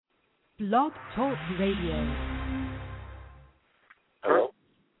Blog Talk Radio. Hello.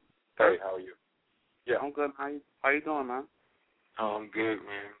 Hey, how are you? Yeah, I'm good. How you doing, man? Oh, I'm good,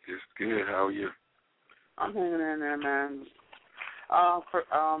 man. Just good. How are you? I'm hanging in there, man.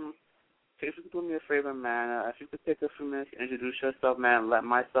 If you could do me a favor, man, if you could take a few minutes to introduce yourself, man, let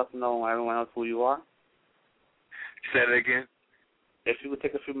myself know and everyone else who you are. Say that again. If you could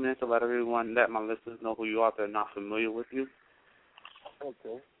take a few minutes to let my listeners know who you are if they're not familiar with you.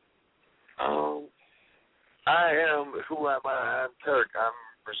 Okay. I am who am I? I'm Kirk. I'm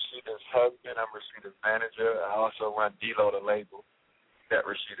Rashida's husband. I'm Rashida's manager. I also run D-Lo, the label that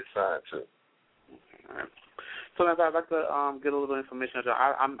Rashida signed to. All right. So, I'd like to get a little information.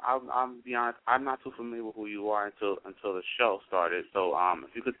 I'm be honest. I'm not too familiar with who you are until the show started. So,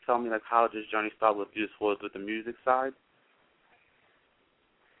 if you could tell me how did this journey start with you as far as with the music side?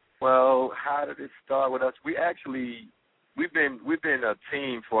 Well, how did it start with us? We've been a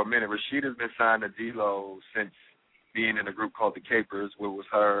team for a minute. Rashida's been signed to D-Lo since being in a group called the Capers, where it was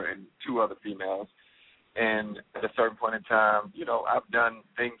her and two other females. And at a certain point in time, I've done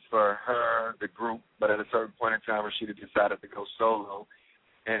things for her, the group, but at a certain point in time, Rashida decided to go solo.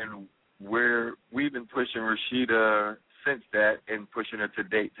 And we've been pushing Rashida since that and pushing her to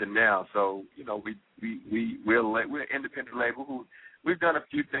date to now. So, we're an independent label who we've done a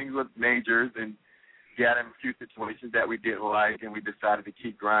few things with majors and got in a few situations that we didn't like, and we decided to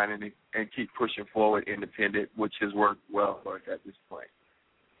keep grinding and keep pushing forward independent, which has worked well for us at this point.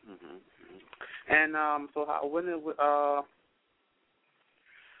 Mm-hmm. And so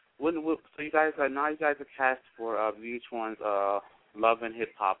so you guys are cast for VH1's Love and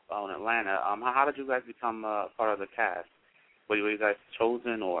Hip Hop in Atlanta. How did you guys become part of the cast? Were you guys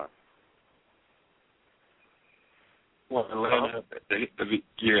chosen or? Well, Atlanta,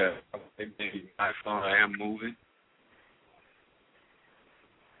 yeah, my phone, I am moving.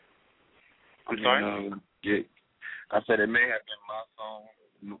 I'm sorry? I said it may have been my phone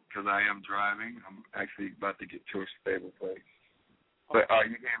because I am driving. I'm actually about to get to a stable place. But are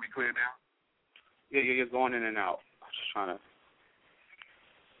you hearing me clear now? Yeah, you're going in and out. I'm just trying to.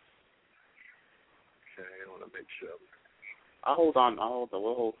 Okay, I want to make sure. I'll hold on.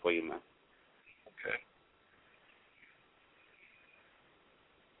 We'll hold for you, man. Okay.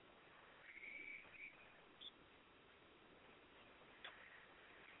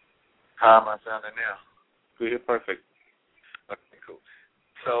 How am I sounding now? You're perfect. Okay, cool.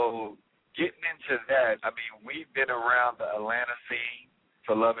 So getting into that, we've been around the Atlanta scene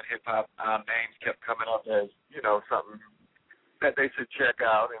for Love and Hip Hop. Our names kept coming up as, something that they should check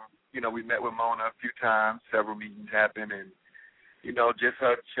out. And, we met with Mona a few times, several meetings happened, and, just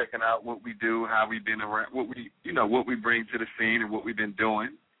her checking out what we do, how we've been around, what we bring to the scene and what we've been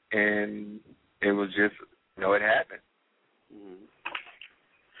doing. And it was just, it happened. Mm-hmm.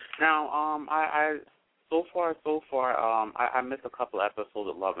 Now, I missed a couple episodes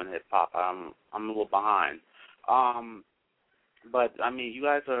of Love and Hip Hop. I'm a little behind. But you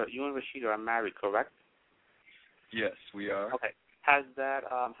and Rashida are married, correct? Yes, we are. Okay.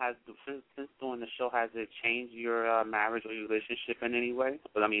 Since doing the show, has it changed your marriage or your relationship in any way?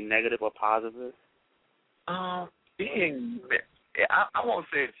 But negative or positive? I won't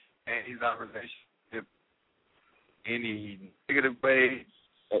say it's changed our relationship any negative way.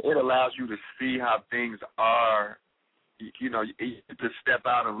 It allows you to see how things are, to step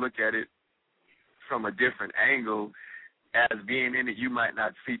out and look at it from a different angle. As being in it, you might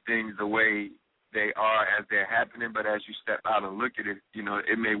not see things the way they are as they're happening, but as you step out and look at it,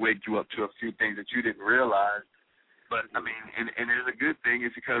 it may wake you up to a few things that you didn't realize. But, and it's a good thing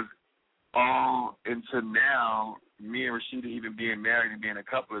is because all into now, me and Rashida even being married and being a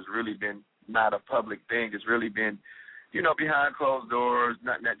couple has really been not a public thing. It's really been, behind closed doors,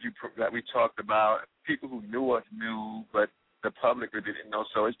 nothing that we talked about. People who knew us knew, but the public really didn't know.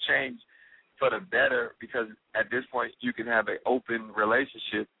 So it's changed for the better because at this point you can have an open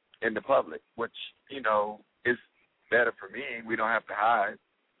relationship in the public, which, is better for me. We don't have to hide.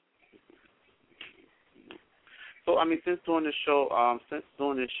 So, since doing this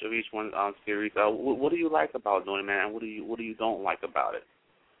VH1 series, what do you like about doing it, man? And what do you don't like about it?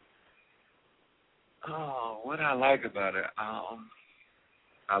 Oh, what I like about it,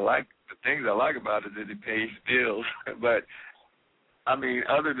 the things I like about it is that it pays bills. But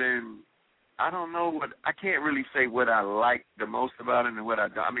other than, I don't know I can't really say what I like the most about it and what I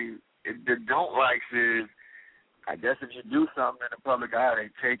don't. The don't likes is, I guess if you do something in the public eye, they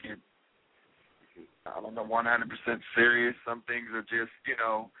take it, 100% serious. Some things are just,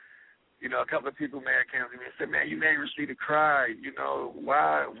 a couple of people, man, came to me and said, man, you made Rashida cry.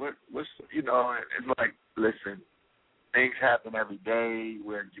 Why? What's, it's like, listen, things happen every day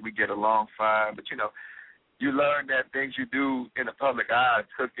where we get along fine. But, you learn that things you do in the public eye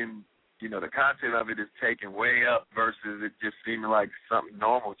are taken, the content of it is taken way up versus it just seeming like something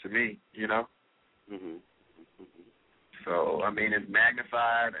normal to me, Mhm. So, it's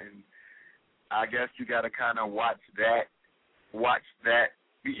magnified, and I guess you got to kind of watch that.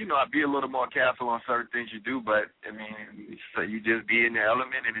 I'd be a little more careful on certain things you do, but, so you just be in the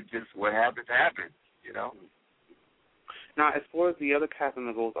element, and it just, what happens, happens, Now, as far as the other cast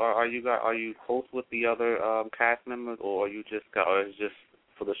members goes, are you close with the other cast members, or is it just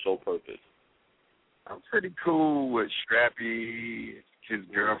for the show purpose? I'm pretty cool with Scrappy, his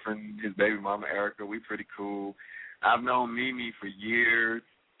girlfriend, his baby mama Erica. We pretty cool. I've known Mimi for years,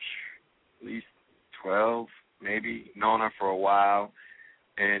 at least 12, maybe. Known her for a while,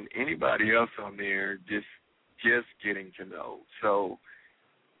 and anybody else on there just getting to know. So,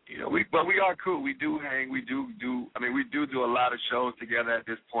 we are cool. We do hang. We do a lot of shows together at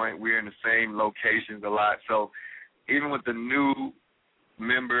this point. We're in the same locations a lot. So even with the new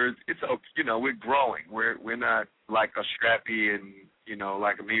members, it's okay. We're growing. We're not like a Scrappy and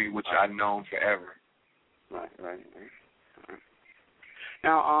like a Mimi, which I've known forever. Right.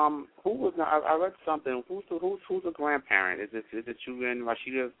 Now, who was? I read something. Who's the grandparent? Is it you and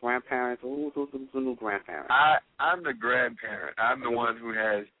Rashida's grandparents? Who's the new grandparent? I'm the grandparent. I'm the one who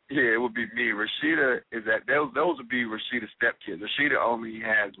has. Yeah, it would be me. Rashida is that. Those would be Rashida's stepkids. Rashida only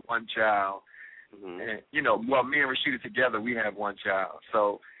has one child, and me and Rashida together, we have one child.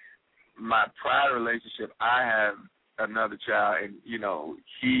 So my prior relationship, I have another child, and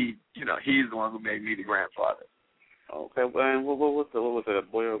he's the one who made me the grandfather. Okay, and what was it, a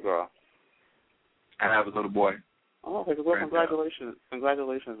boy or a girl? I have a little boy. Oh, okay, well, congratulations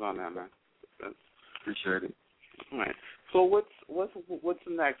on that, man. Appreciate it. All right. So what's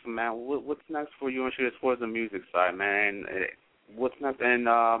next, man? What's next for you and she as far as the music side, man? What's next? And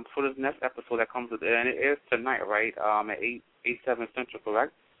for this next episode that comes with it, and it airs tonight, right? At 7 Central,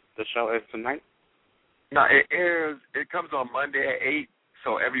 correct? The show airs tonight? No, it comes on Monday at 8,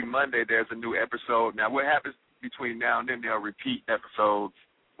 so every Monday there's a new episode. Now, what happens between now and then, they'll repeat episodes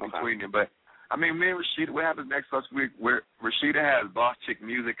between them. But, me and Rashida, what happens next week, Rashida has Boss Chick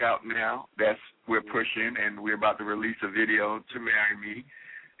music out now. We're pushing, and we're about to release a video to Marry Me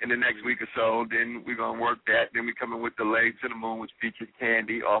in the next week or so. Then we're going to work that. Then we're coming with The Leg to the Moon, which features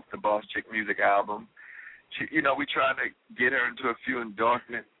Candy off the Boss Chick music album. We trying to get her into a few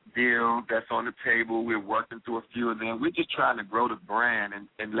endorsement deals that's on the table. We're working through a few of them. We're just trying to grow the brand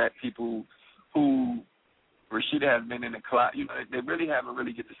and let people who Rashida has been in the closet. They really haven't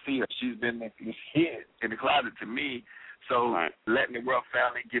really get to see her. She's been this hid in the closet to me. So letting the World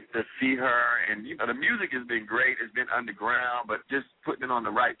family get to see her, and the music has been great. It's been underground, but just putting it on the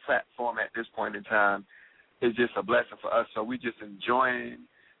right platform at this point in time is just a blessing for us. So we just enjoying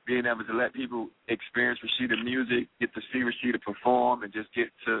being able to let people experience Rashida music, get to see Rashida perform, and just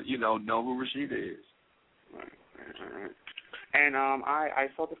get to know who Rashida is. Right. And I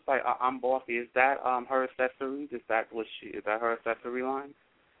saw the site. I'm Bossy. Is that her accessories? Is that her accessory line?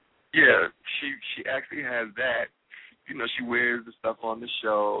 Yeah, she actually has that. She wears the stuff on the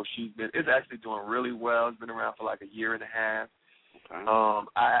show. It's actually doing really well. It's been around for like a year and a half. Okay.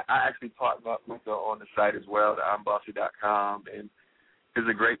 I actually partnered up with her on the site as well, the I'mBossy.com, and it's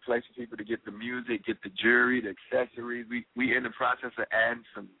a great place for people to get the music, get the jewelry, the accessories. We in the process of adding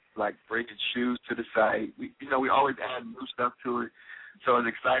some, like, bringing shoes to the site. We always add new stuff to it. So it's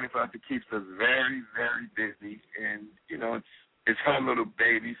exciting for us to keep us very, very busy. And, it's her little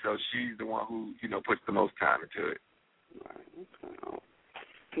baby, so she's the one who, puts the most time into it. Right. Okay. Oh.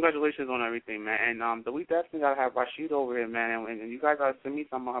 Congratulations on everything, man. And we definitely gotta have Rashida over here, man. And you guys gotta send me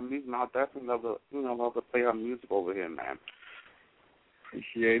some of her music. I'll definitely love to play her music over here, man.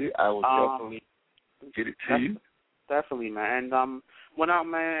 Appreciate it. I will definitely get it to you. Definitely, man. And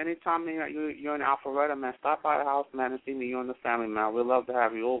man, anytime you're in Alpharetta, man, stop by the house, man, and see me. You and the family, man. We'd love to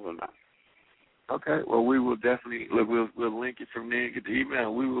have you over, man. Okay. Well, we will definitely we'll link it from there. Get the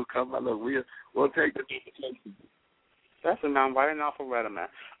email. We will come. We'll take the invitation. Definitely, man. Right in Alpharetta, man.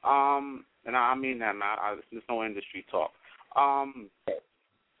 And I mean that, man. There's no industry talk.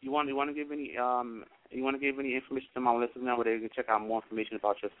 You want to give any information to my listeners now where they can check out more information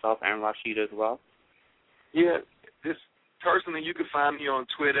about yourself and Rashida as well? Yeah, personally, you can find me on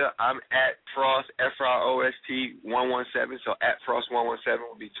Twitter. I'm at Frost, FROST 117. So at Frost 117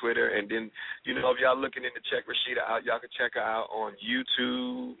 will be Twitter. And then, if y'all looking in to check Rashida out, y'all can check her out on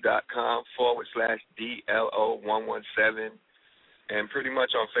YouTube.com/DLO117. And pretty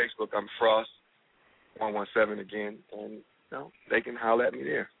much on Facebook, I'm Frost 117 again. And they can holler at me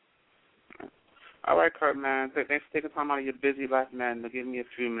there. All right, Kurt, man. Thanks for taking time out of your busy life, man, to give me a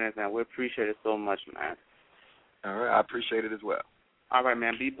few minutes, man. We appreciate it so much, man. All right, I appreciate it as well. All right,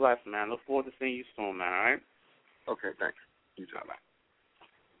 man. Be blessed, man. Look forward to seeing you soon, man, all right? Okay, thanks. You too. Bye.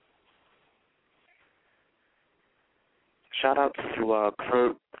 Shout out to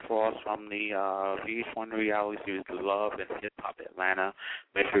Kurt Cross from the VH1 reality series Love and Hip Hop Atlanta.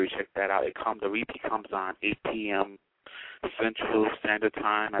 Make sure you check that out. The repeat comes on 8 p.m. Central Standard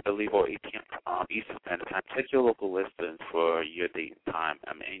Time, I believe, or 8 p.m. Eastern Standard Time. Check your local listings for your date and time.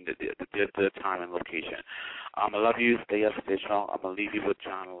 I mean, the time and location. I love you. Stay up, stay strong. I'm going to leave you with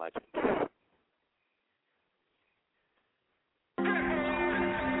John Legend.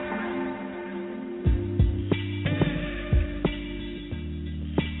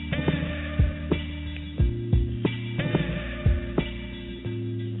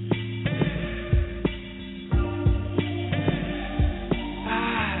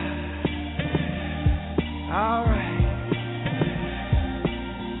 Alright.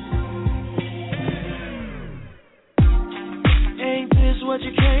 Ain't this what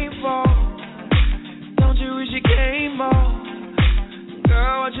you came for? Don't you wish you came more?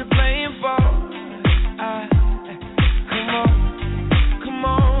 Girl, what you playing for? Come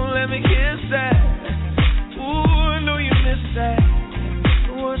on, let me kiss that. Ooh, I know you miss that.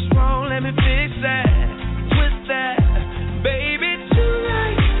 What's wrong? Let me fix that. With that, baby,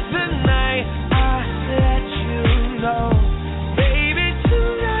 tonight, let you know, baby,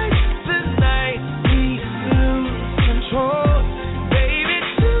 tonight, we lose control. Baby,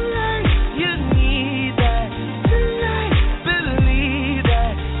 tonight, you need that. Tonight, believe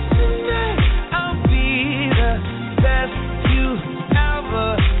that. Tonight, I'll be the best you ever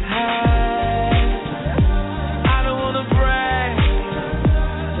had. I don't wanna brag,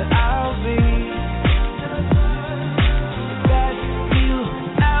 but I'll be the best you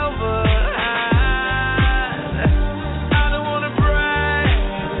ever had.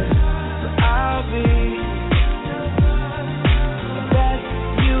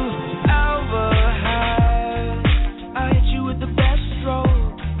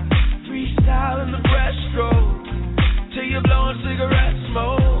 Cigarette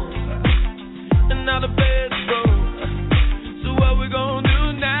smoke, and now the bed's broke. So what we gonna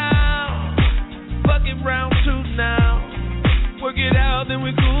do now? Fuck it round two now. Work it out, then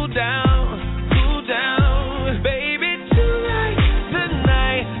we cool down, baby.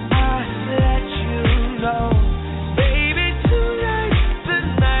 Tonight, I let you know, baby.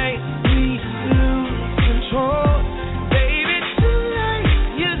 Tonight, we lose control. Baby, tonight,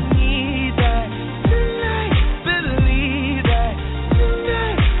 you need that. Tonight, believe that.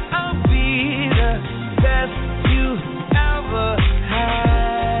 Tonight, I'll be the best you ever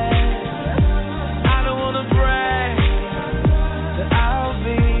had. I don't wanna brag, but I'll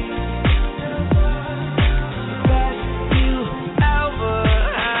be the best you ever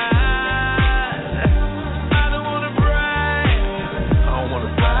had. I don't wanna brag, I'll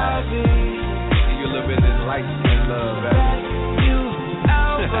be You a little bit of this light skin love, the best you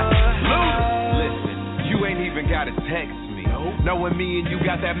ever had. Listen, you ain't even gotta text me. Knowing me and you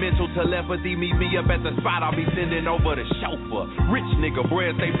got that mental telepathy, meet me up at the spot, I'll be sending over the chauffeur. Rich nigga,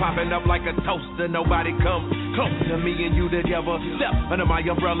 bread stay popping up like a toaster. Nobody come close to me and you together. Step under my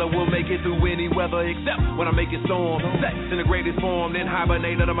umbrella, we'll make it through any weather, except when I make it storm. Sex in the greatest form, then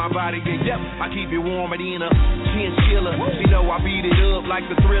hibernate under my body. And yep, I keep you warm and in a chinchilla. She know I beat it up like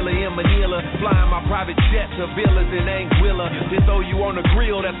the Thriller in Manila. Flying my private jet to villas in Anguilla. Just throw you on the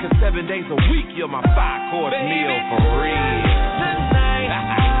grill, that's 'cause 7 days a week you're my 5-course meal for real.